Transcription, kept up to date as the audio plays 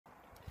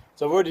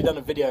So I've already done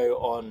a video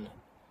on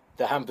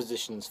the hand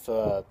positions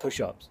for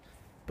push-ups,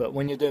 but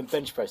when you're doing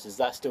bench press, is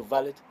that still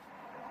valid?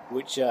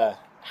 Which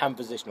hand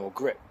position or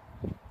grip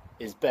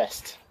is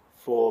best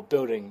for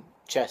building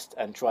chest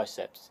and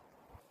triceps?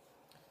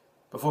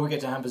 Before we get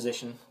to hand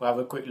position, we'll have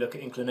a quick look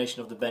at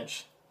inclination of the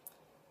bench.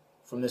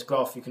 From this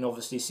graph you can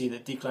obviously see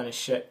that decline is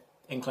shit,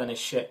 incline is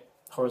shit,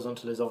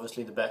 horizontal is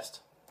obviously the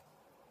best.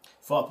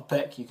 For upper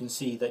pec you can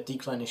see that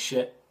decline is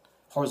shit,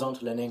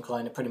 horizontal and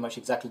incline are pretty much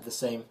exactly the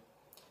same.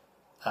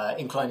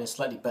 Incline is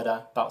slightly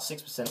better, about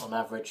 6% on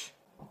average.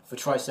 For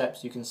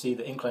triceps you can see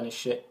that incline is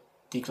shit,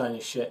 decline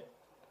is shit,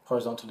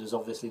 horizontal is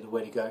obviously the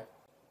way to go.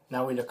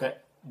 Now we look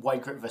at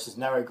wide grip versus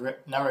narrow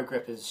grip. Narrow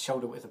grip is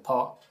shoulder width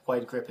apart,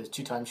 wide grip is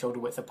 2 times shoulder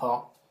width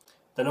apart.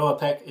 The lower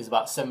pec is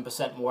about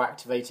 7% more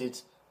activated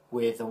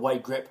with a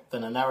wide grip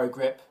than a narrow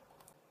grip.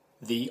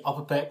 The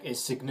upper pec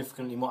is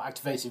significantly more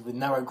activated with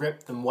narrow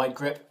grip than wide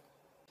grip.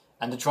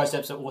 And the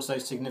triceps are also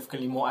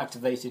significantly more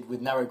activated with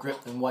narrow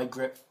grip than wide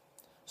grip.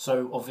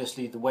 So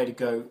obviously the way to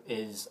go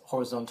is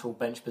horizontal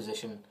bench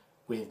position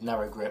with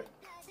narrow grip.